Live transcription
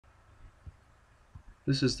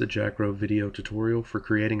This is the Jacro video tutorial for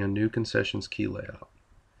creating a new concessions key layout.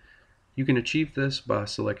 You can achieve this by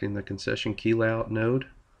selecting the concession key layout node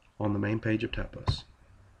on the main page of TaPoS.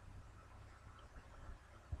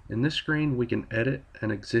 In this screen we can edit an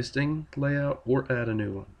existing layout or add a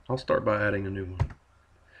new one. I'll start by adding a new one.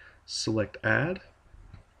 Select Add,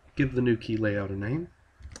 give the new key layout a name.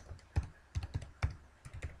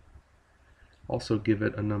 Also give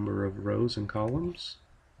it a number of rows and columns,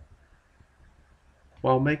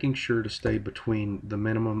 while making sure to stay between the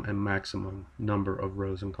minimum and maximum number of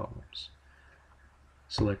rows and columns.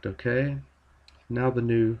 Select OK. Now the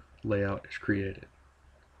new layout is created.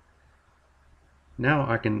 Now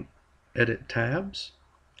I can edit tabs,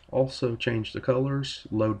 also change the colors,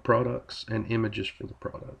 load products, and images for the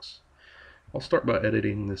products. I'll start by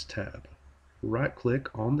editing this tab. Right click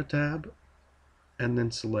on the tab and then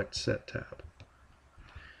select Set Tab.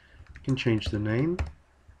 You can change the name.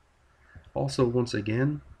 Also, once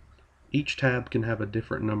again, each tab can have a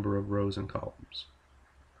different number of rows and columns.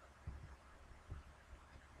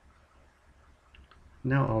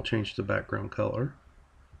 Now I'll change the background color.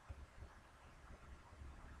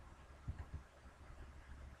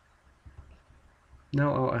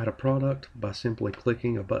 Now I'll add a product by simply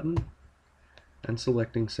clicking a button and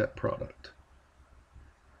selecting Set Product.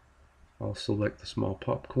 I'll select the small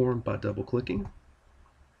popcorn by double-clicking.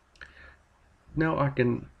 Now I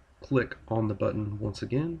can click on the button once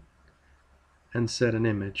again and set an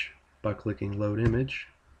image by clicking Load Image.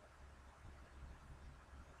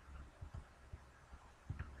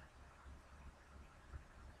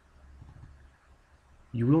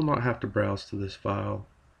 You will not have to browse to this file.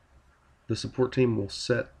 The support team will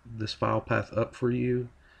set this file path up for you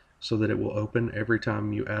so that it will open every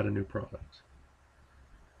time you add a new product.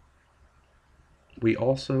 We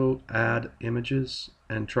also add images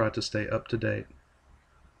and try to stay up to date.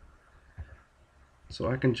 So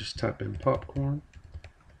I can just type in popcorn,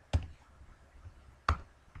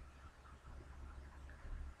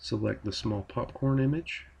 select the small popcorn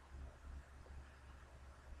image.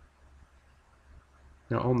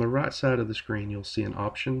 Now on the right side of the screen you'll see an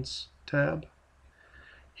Options tab.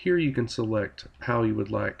 Here you can select how you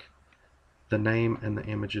would like the name and the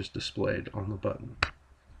images displayed on the button.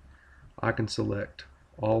 I can select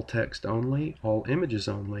all text only, all images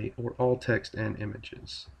only, or all text and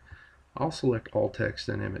images. I'll select all text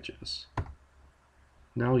and images.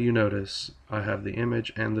 Now you notice I have the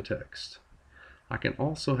image and the text. I can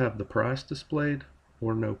also have the price displayed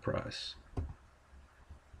or no price.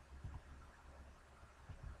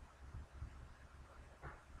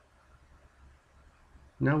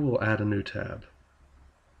 Now we'll add a new tab.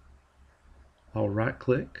 I'll right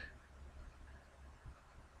click,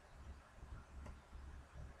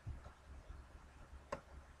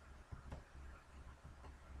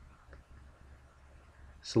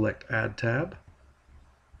 select Add Tab,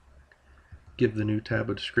 give the new tab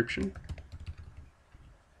a description,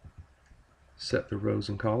 set the rows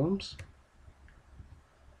and columns.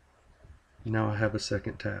 Now I have a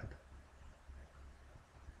second tab.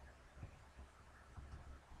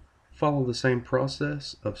 Follow the same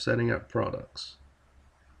process of setting up products.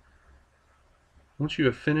 Once you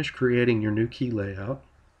have finished creating your new key layout,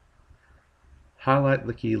 highlight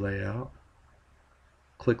the key layout,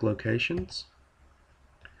 click Locations,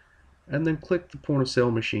 and then click the point of sale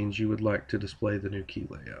machines you would like to display the new key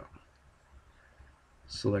layout.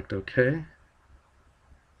 Select OK,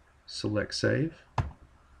 select Save.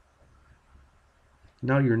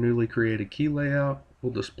 Now your newly created key layout will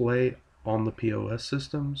display on the POS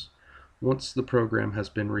systems once the program has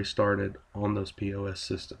been restarted on those POS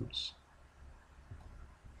systems.